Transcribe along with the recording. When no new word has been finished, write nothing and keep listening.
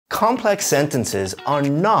Complex sentences are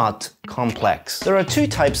not complex. There are two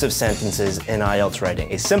types of sentences in IELTS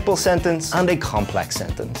writing, a simple sentence and a complex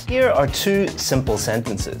sentence. Here are two simple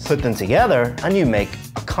sentences. Put them together and you make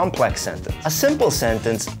a complex sentence. A simple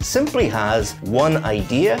sentence simply has one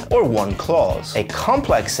idea or one clause. A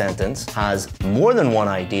complex sentence has more than one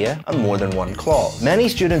idea and more than one clause. Many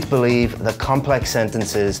students believe that complex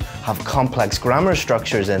sentences have complex grammar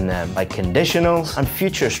structures in them, like conditionals and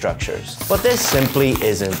future structures. But this simply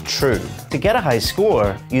isn't true. To get a high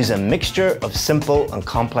score, use a mixture of simple and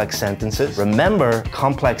complex sentences. Remember,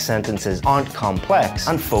 complex sentences aren't complex,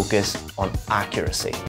 and focus on accuracy.